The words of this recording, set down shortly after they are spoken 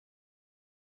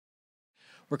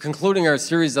We're concluding our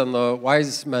series on the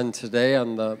wise men today,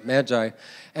 on the Magi,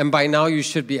 and by now you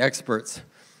should be experts.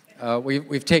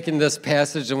 We've taken this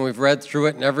passage and we've read through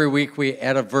it, and every week we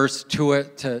add a verse to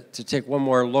it to take one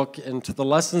more look into the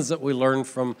lessons that we learned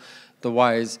from the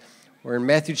wise. We're in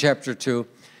Matthew chapter 2,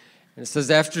 and it says,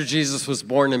 after Jesus was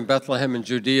born in Bethlehem in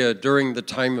Judea during the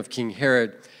time of King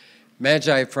Herod,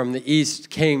 Magi from the east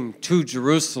came to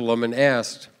Jerusalem and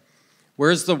asked,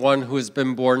 "Where's the one who has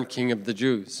been born King of the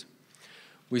Jews?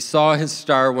 We saw his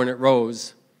star when it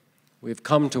rose. We have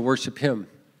come to worship him."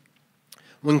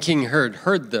 When King Herod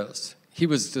heard this, he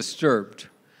was disturbed,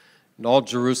 and all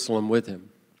Jerusalem with him.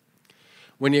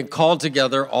 When he had called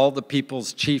together all the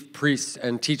people's chief priests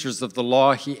and teachers of the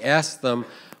law, he asked them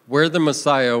where the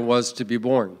Messiah was to be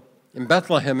born. "In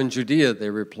Bethlehem in Judea,"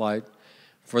 they replied,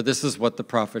 "for this is what the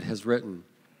prophet has written.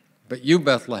 But you,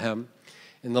 Bethlehem,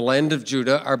 in the land of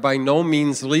Judah, are by no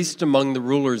means least among the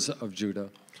rulers of Judah.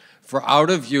 For out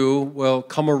of you will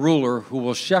come a ruler who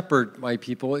will shepherd my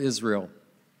people Israel."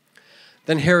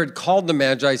 Then Herod called the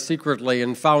Magi secretly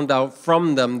and found out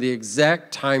from them the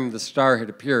exact time the star had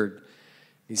appeared.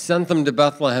 He sent them to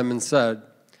Bethlehem and said,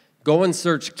 "Go and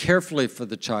search carefully for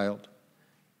the child.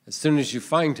 As soon as you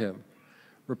find him,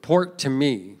 report to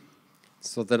me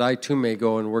so that I too may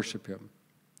go and worship him."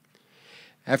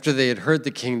 After they had heard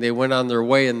the king, they went on their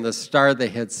way, and the star they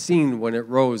had seen when it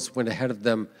rose went ahead of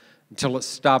them until it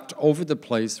stopped over the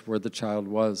place where the child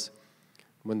was.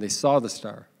 When they saw the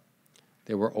star,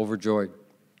 they were overjoyed.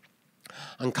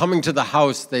 On coming to the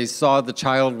house, they saw the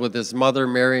child with his mother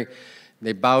Mary.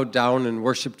 They bowed down and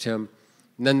worshiped him.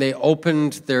 And then they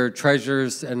opened their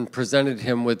treasures and presented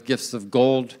him with gifts of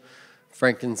gold,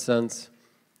 frankincense,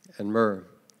 and myrrh.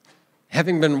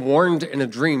 Having been warned in a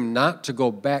dream not to go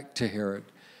back to Herod,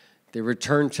 they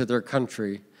returned to their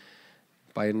country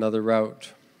by another route.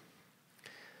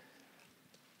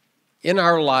 In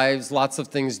our lives, lots of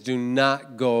things do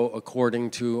not go according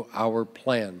to our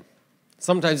plan.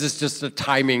 Sometimes it's just a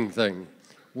timing thing.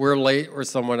 We're late or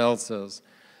someone else is.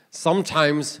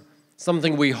 Sometimes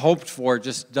something we hoped for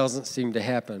just doesn't seem to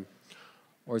happen,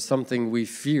 or something we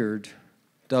feared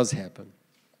does happen.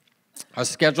 Our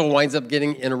schedule winds up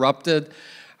getting interrupted,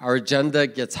 our agenda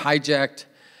gets hijacked,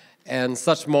 and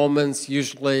such moments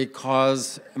usually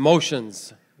cause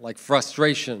emotions like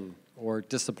frustration or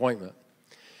disappointment.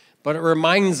 But it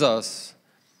reminds us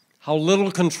how little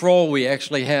control we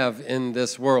actually have in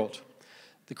this world.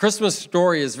 The Christmas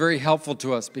story is very helpful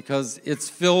to us because it's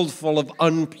filled full of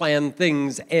unplanned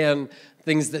things and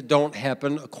things that don't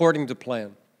happen according to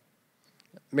plan.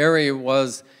 Mary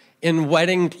was in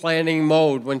wedding planning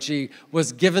mode when she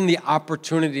was given the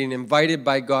opportunity and invited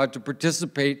by God to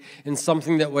participate in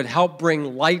something that would help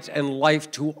bring light and life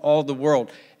to all the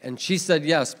world. And she said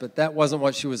yes, but that wasn't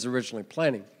what she was originally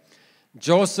planning.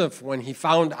 Joseph, when he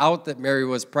found out that Mary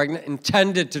was pregnant,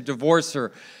 intended to divorce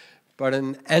her, but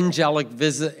an angelic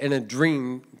visit in a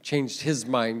dream changed his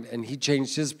mind, and he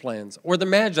changed his plans. Or the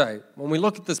Magi. When we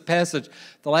look at this passage,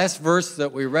 the last verse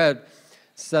that we read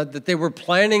said that they were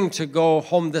planning to go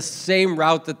home the same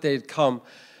route that they had come,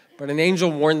 but an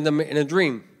angel warned them in a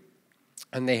dream,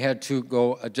 and they had to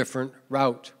go a different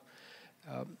route.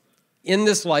 In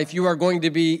this life, you are going to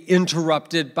be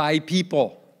interrupted by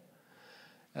people.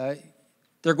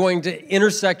 They're going to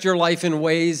intersect your life in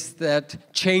ways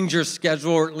that change your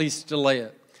schedule or at least delay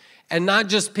it. And not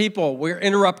just people, we're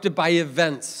interrupted by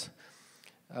events.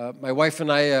 My wife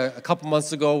and I, a couple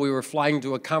months ago, we were flying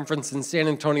to a conference in San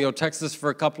Antonio, Texas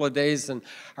for a couple of days, and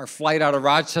our flight out of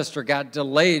Rochester got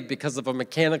delayed because of a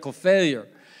mechanical failure.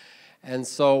 And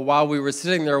so while we were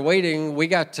sitting there waiting, we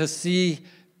got to see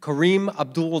Kareem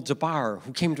Abdul-Jabbar,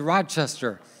 who came to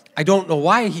Rochester. I don't know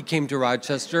why he came to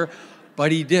Rochester,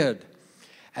 but he did.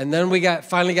 And then we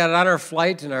finally got on our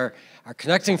flight, and our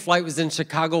connecting flight was in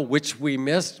Chicago, which we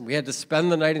missed. We had to spend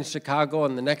the night in Chicago,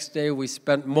 and the next day we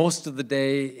spent most of the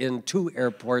day in 2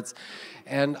 airports.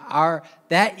 And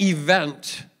that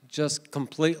event just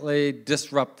completely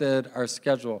disrupted our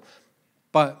schedule.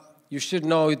 But you should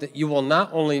know that you will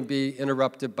not only be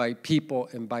interrupted by people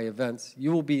and by events,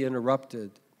 you will be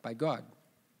interrupted by God.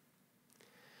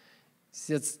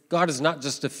 See, God is not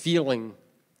just a feeling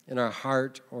in our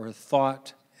heart or a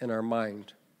thought in our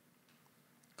mind.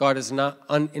 God is not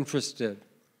uninterested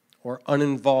or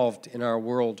uninvolved in our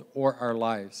world or our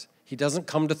lives. He doesn't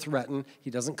come to threaten.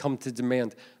 He doesn't come to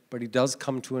demand, but he does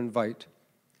come to invite.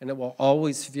 And it will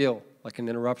always feel like an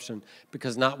interruption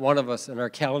because not one of us in our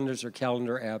calendars or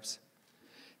calendar apps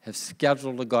have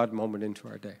scheduled a God moment into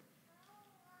our day.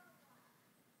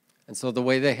 And so the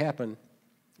way they happen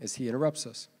is he interrupts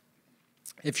us.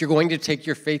 If you're going to take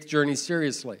your faith journey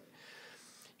seriously,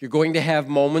 You're going to have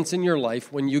moments in your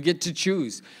life when you get to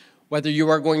choose whether you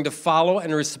are going to follow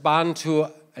and respond to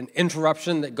an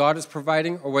interruption that God is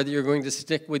providing or whether you're going to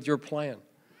stick with your plan.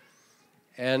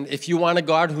 And if you want a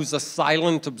God who's a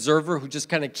silent observer, who just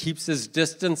kind of keeps his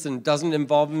distance and doesn't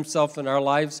involve himself in our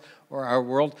lives or our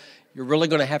world, you're really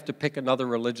going to have to pick another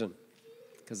religion,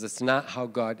 because it's not how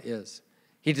God is.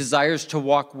 He desires to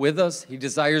walk with us. He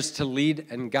desires to lead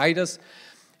and guide us.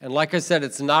 And like I said,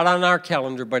 it's not on our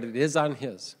calendar, but it is on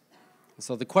his. And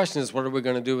so the question is, what are we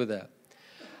going to do with that?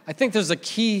 I think there's a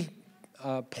key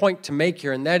point to make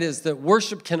here, and that is that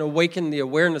worship can awaken the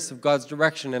awareness of God's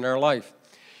direction in our life.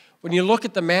 When you look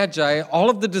at the Magi,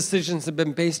 all of the decisions have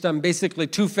been based on basically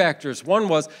two factors. One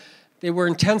was they were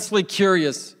intensely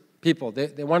curious people.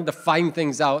 They wanted to find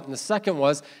things out. And the second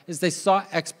is they sought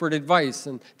expert advice.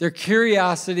 And their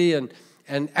curiosity and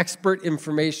expert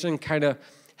information kind of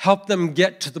helped them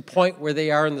get to the point where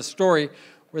they are in the story,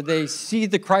 where they see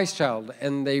the Christ child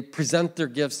and they present their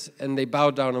gifts and they bow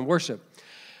down and worship.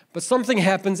 But something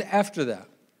happens after that.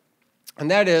 And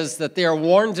that is that they are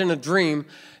warned in a dream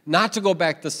not to go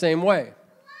back the same way.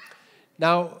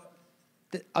 Now,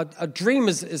 a dream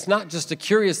is not just a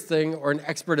curious thing or an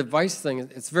expert advice thing.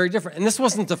 It's very different. And this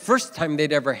wasn't the first time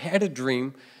they'd ever had a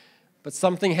dream, but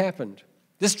something happened.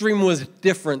 This dream was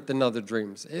different than other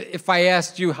dreams. If I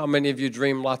asked you how many of you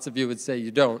dream, lots of you would say you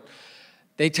don't.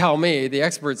 They tell me, the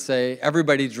experts say,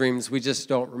 everybody dreams, we just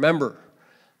don't remember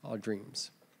our dreams.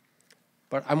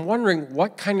 But I'm wondering,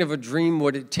 what kind of a dream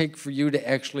would it take for you to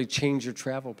actually change your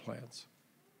travel plans?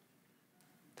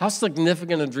 How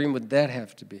significant a dream would that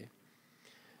have to be?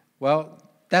 Well,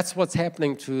 that's what's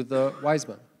happening to the wise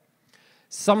men.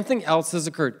 Something else has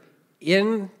occurred.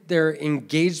 In their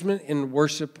engagement in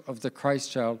worship of the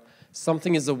Christ child,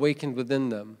 something is awakened within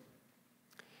them.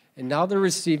 And now they're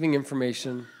receiving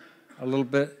information a little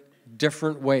bit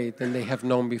different way than they have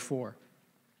known before.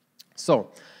 So,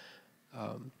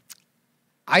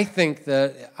 I think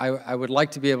that I would like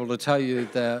to be able to tell you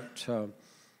that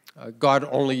God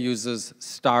only uses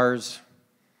stars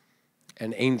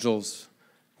and angels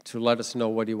to let us know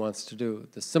what he wants to do.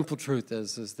 The simple truth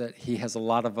is that he has a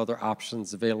lot of other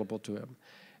options available to him.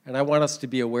 And I want us to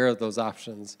be aware of those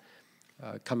options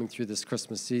coming through this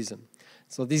Christmas season.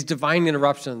 So these divine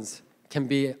interruptions can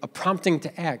be a prompting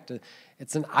to act.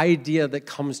 It's an idea that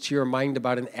comes to your mind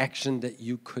about an action that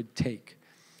you could take.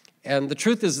 And the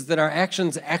truth is that our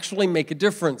actions actually make a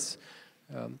difference.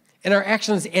 And our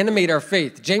actions animate our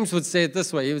faith. James would say it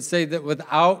this way. He would say that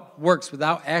without works,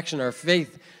 without action, our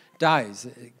faith dies.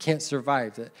 It can't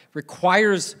survive. It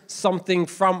requires something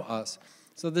from us.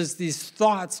 So there's these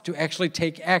thoughts to actually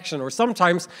take action. Or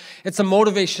sometimes it's a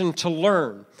motivation to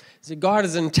learn. See, God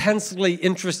is intensely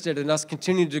interested in us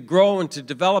continuing to grow and to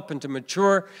develop and to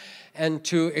mature and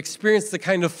to experience the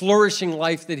kind of flourishing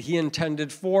life that he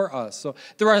intended for us. So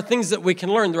there are things that we can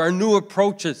learn. There are new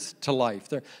approaches to life.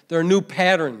 There are new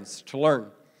patterns to learn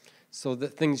so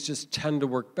that things just tend to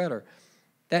work better.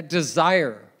 That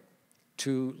desire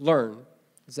to learn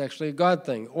is actually a God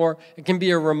thing. Or it can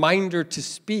be a reminder to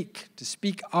speak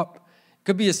up. It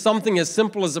could be something as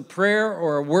simple as a prayer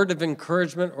or a word of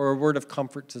encouragement or a word of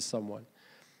comfort to someone.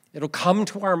 It'll come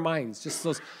to our minds, just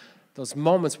those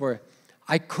moments where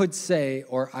I could say,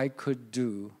 or I could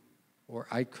do, or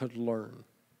I could learn.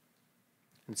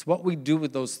 It's what we do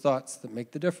with those thoughts that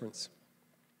make the difference.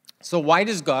 So why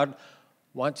does God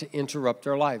want to interrupt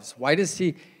our lives? Why does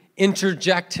he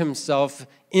interject himself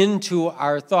into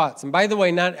our thoughts? And by the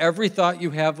way, not every thought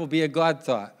you have will be a God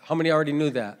thought. How many already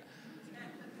knew that?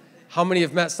 How many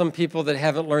have met some people that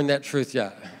haven't learned that truth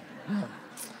yet?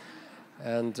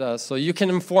 And so you can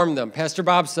inform them. Pastor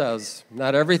Bob says,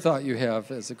 not every thought you have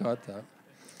is a God thought.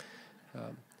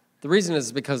 The reason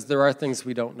is because there are things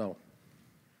we don't know.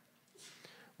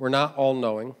 We're not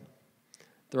all-knowing.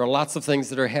 There are lots of things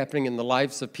that are happening in the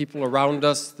lives of people around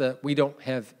us that we don't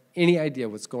have any idea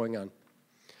what's going on.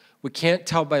 We can't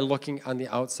tell by looking on the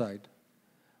outside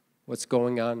what's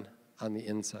going on the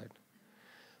inside.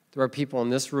 There are people in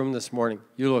this room this morning,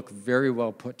 you look very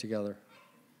well put together.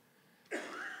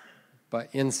 But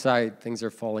inside, things are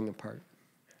falling apart.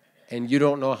 And you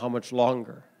don't know how much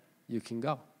longer you can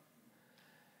go.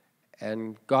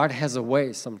 And God has a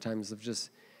way sometimes of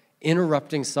just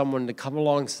interrupting someone to come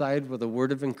alongside with a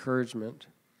word of encouragement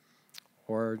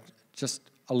or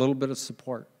just a little bit of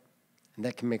support. And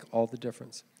that can make all the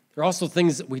difference. There are also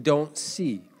things that we don't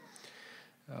see.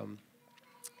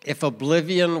 If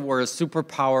oblivion were a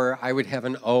superpower, I would have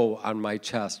an O on my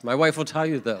chest. My wife will tell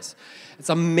you this. It's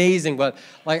amazing, but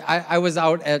like I was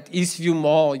out at Eastview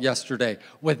Mall yesterday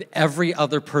with every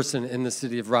other person in the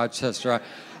city of Rochester.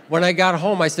 When I got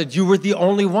home, I said, you were the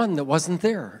only one that wasn't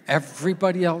there.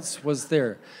 Everybody else was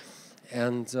there.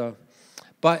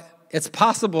 But it's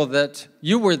possible that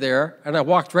you were there and I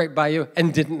walked right by you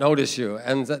and didn't notice you.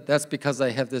 And that's because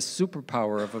I have this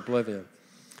superpower of oblivion.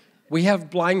 We have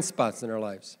blind spots in our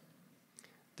lives.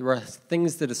 There are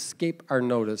things that escape our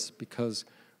notice because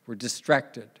we're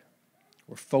distracted.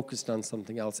 We're focused on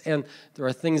something else. And there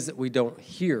are things that we don't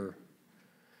hear.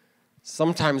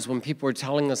 Sometimes when people are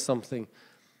telling us something,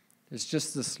 there's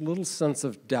just this little sense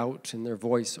of doubt in their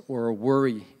voice or a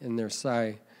worry in their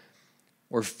sigh,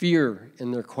 or fear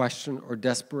in their question, or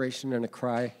desperation in a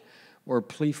cry, or a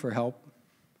plea for help.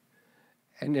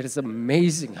 And it is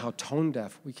amazing how tone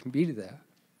deaf we can be to that.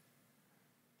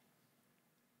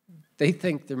 They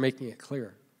think they're making it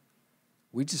clear.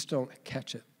 We just don't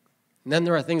catch it. And then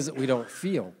there are things that we don't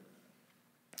feel.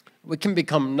 We can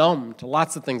become numb to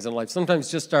lots of things in life.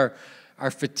 Sometimes just our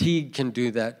fatigue can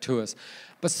do that to us.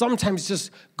 But sometimes just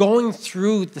going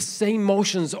through the same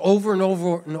motions over and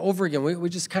over and over again, we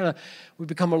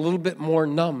become a little bit more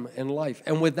numb in life.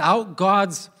 And without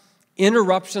God's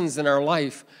interruptions in our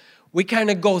life, we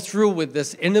kind of go through with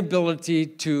this inability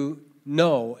to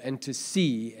know and to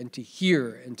see and to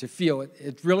hear and to feel.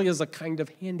 It really is a kind of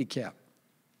handicap.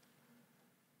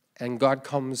 And God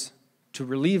comes to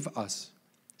relieve us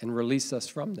and release us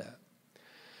from that.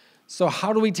 So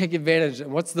how do we take advantage,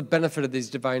 and what's the benefit of these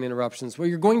divine interruptions? Well,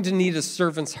 you're going to need a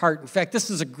servant's heart. In fact, this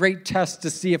is a great test to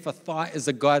see if a thought is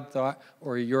a God thought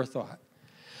or a your thought.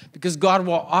 Because God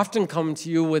will often come to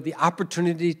you with the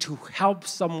opportunity to help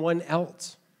someone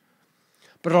else.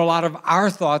 But a lot of our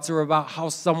thoughts are about how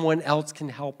someone else can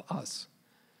help us.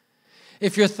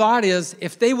 If your thought is,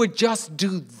 if they would just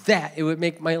do that, it would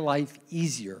make my life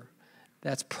easier,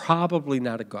 that's probably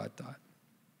not a God thought.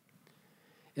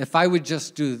 If I would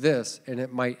just do this and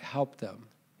it might help them,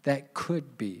 that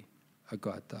could be a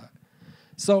God thought.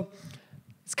 So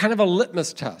it's kind of a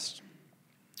litmus test.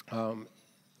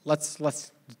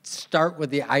 Let's start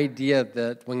with the idea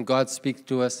that when God speaks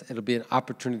to us, it'll be an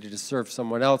opportunity to serve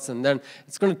someone else, and then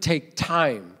it's going to take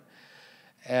time.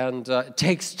 And it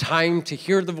takes time to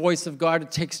hear the voice of God.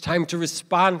 It takes time to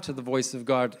respond to the voice of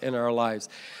God in our lives.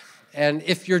 And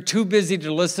if you're too busy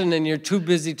to listen and you're too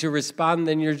busy to respond,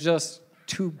 then you're just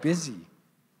too busy.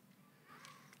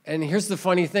 And here's the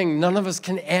funny thing. None of us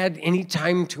can add any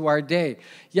time to our day.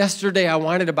 Yesterday, I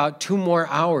wanted about 2 more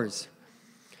hours.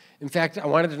 In fact, I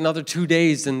wanted another 2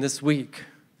 days in this week.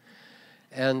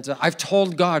 And I've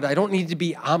told God I don't need to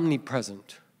be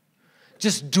omnipresent,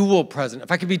 just dual present.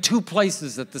 If I could be 2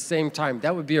 places at the same time,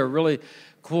 that would be a really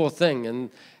cool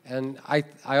thing. And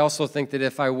I also think that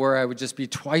if I were, I would just be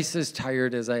twice as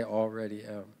tired as I already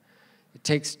am. It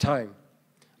takes time.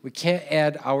 We can't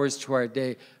add hours to our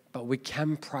day, but we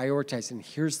can prioritize. And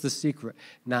here's the secret.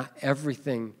 Not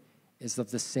everything is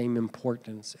of the same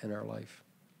importance in our life.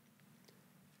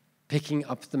 Picking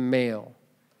up the mail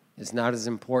is not as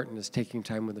important as taking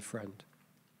time with a friend.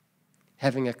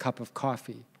 Having a cup of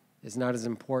coffee is not as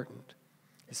important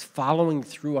as following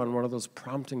through on one of those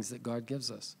promptings that God gives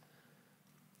us.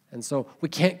 And so we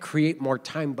can't create more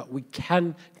time, but we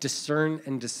can discern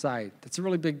and decide. That's a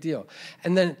really big deal.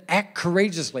 And then act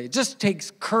courageously. It just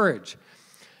takes courage.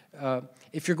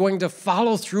 If you're going to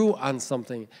follow through on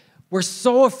something, we're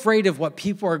so afraid of what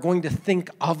people are going to think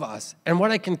of us. And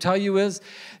what I can tell you is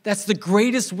that's the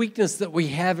greatest weakness that we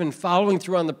have in following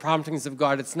through on the promptings of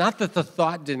God. It's not that the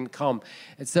thought didn't come.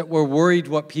 It's that we're worried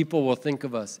what people will think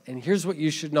of us. And here's what you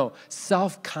should know.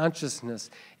 Self-consciousness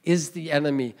is the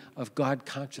enemy of God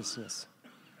consciousness.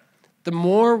 The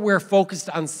more we're focused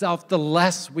on self, the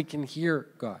less we can hear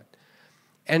God.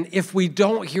 And if we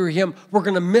don't hear him, we're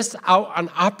going to miss out on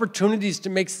opportunities to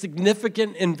make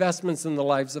significant investments in the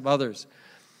lives of others.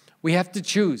 We have to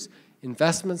choose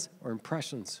investments or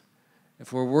impressions.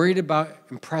 If we're worried about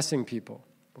impressing people,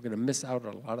 we're going to miss out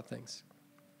on a lot of things.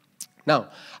 Now,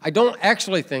 I don't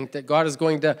actually think that God is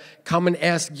going to come and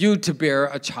ask you to bear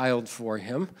a child for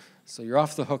him. So you're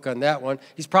off the hook on that one.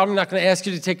 He's probably not going to ask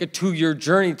you to take a 2-year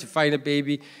journey to find a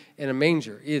baby in a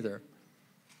manger either.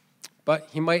 But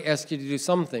he might ask you to do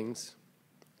some things.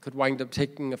 Could wind up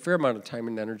taking a fair amount of time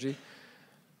and energy.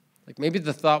 Like maybe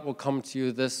the thought will come to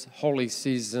you this holy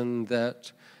season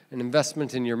that an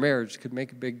investment in your marriage could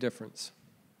make a big difference.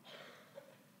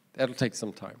 That'll take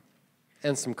some time.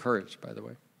 And some courage, by the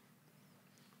way.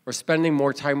 Or spending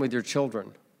more time with your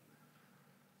children.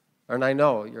 And I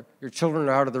know your children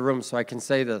are out of the room, so I can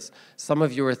say this. Some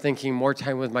of you are thinking, more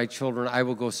time with my children, I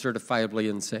will go certifiably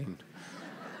insane.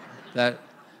 That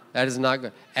is not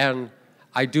good. And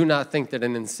I do not think that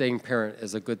an insane parent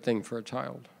is a good thing for a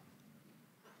child.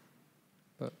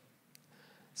 But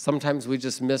Sometimes we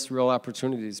just miss real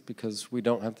opportunities because we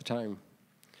don't have the time.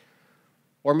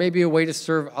 Or maybe a way to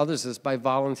serve others is by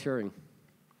volunteering.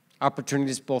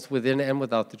 Opportunities both within and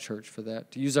without the church for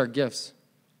that, to use our gifts.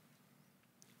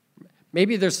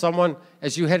 Maybe there's someone,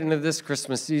 as you head into this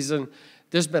Christmas season,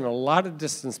 there's been a lot of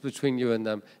distance between you and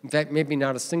them. In fact, maybe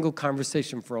not a single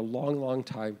conversation for a long, long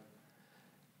time.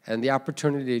 And the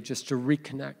opportunity just to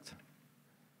reconnect,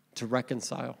 to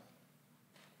reconcile,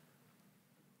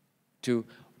 to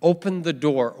open the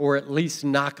door, or at least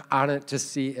knock on it to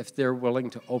see if they're willing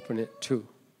to open it too.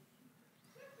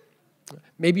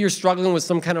 Maybe you're struggling with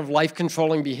some kind of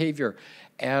life-controlling behavior,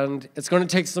 and it's going to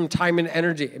take some time and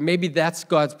energy. And maybe that's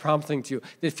God's prompting to you,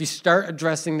 that if you start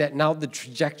addressing that, now the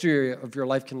trajectory of your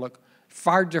life can look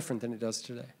far different than it does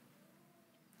today.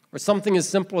 Or something as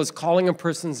simple as calling a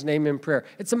person's name in prayer.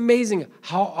 It's amazing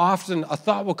how often a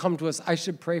thought will come to us, I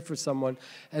should pray for someone,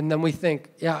 and then we think,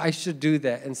 yeah, I should do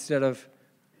that, instead of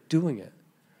doing it.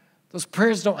 Those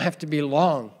prayers don't have to be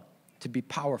long to be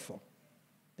powerful.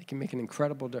 They can make an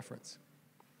incredible difference.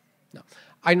 Now,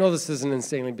 I know this is an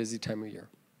insanely busy time of year.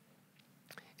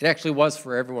 It actually was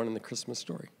for everyone in the Christmas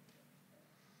story.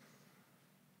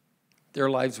 Their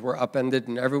lives were upended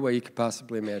in every way you could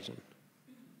possibly imagine.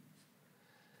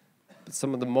 But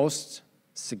some of the most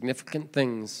significant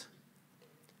things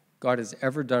God has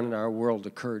ever done in our world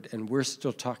occurred, and we're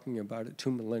still talking about it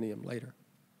 2 millennia later.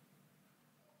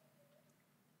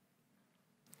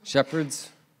 Shepherds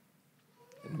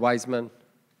and wise men,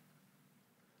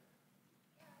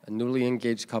 a newly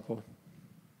engaged couple,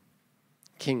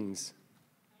 kings,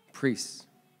 priests,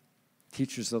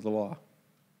 teachers of the law.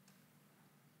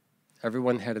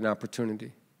 Everyone had an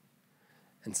opportunity,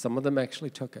 and some of them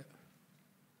actually took it.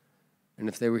 And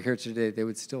if they were here today, they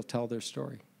would still tell their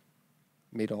story.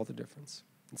 It made all the difference.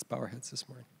 Let's bow our heads this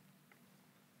morning.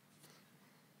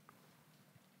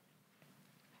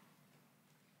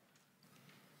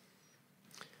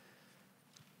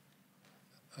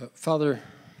 Father,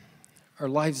 our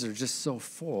lives are just so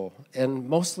full, and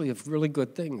mostly of really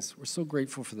good things. We're so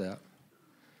grateful for that.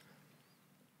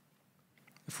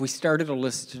 If we started a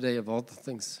list today of all the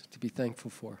things to be thankful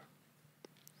for,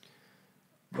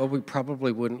 well, we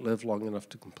probably wouldn't live long enough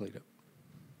to complete it.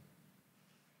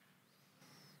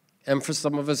 And for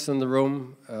some of us in the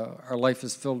room, our life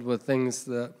is filled with things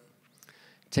that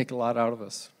take a lot out of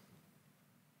us.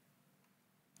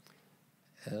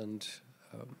 And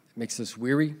it makes us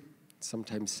weary,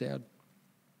 sometimes sad.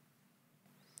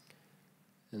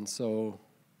 And so,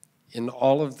 in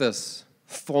all of this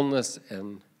fullness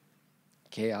and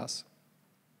chaos,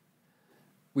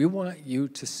 we want you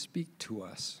to speak to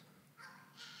us.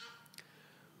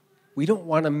 We don't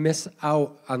want to miss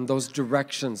out on those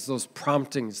directions, those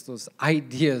promptings, those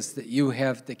ideas that you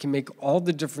have that can make all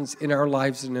the difference in our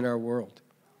lives and in our world.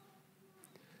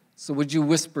 So would you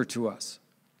whisper to us?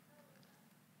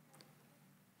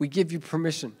 We give you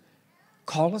permission.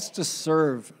 Call us to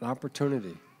serve an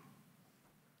opportunity.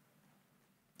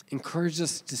 Encourage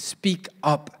us to speak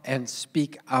up and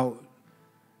speak out,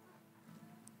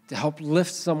 to help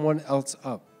lift someone else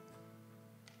up.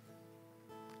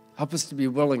 Help us to be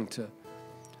willing to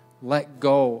let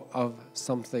go of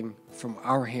something from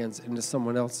our hands into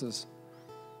someone else's,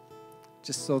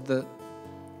 just so that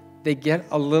they get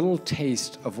a little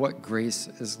taste of what grace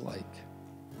is like.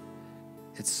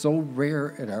 It's so rare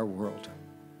in our world,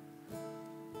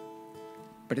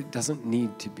 but it doesn't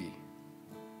need to be.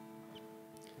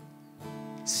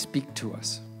 Speak to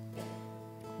us.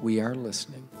 We are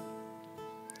listening.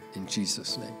 In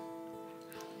Jesus' name,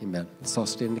 amen. Let's all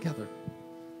stand together.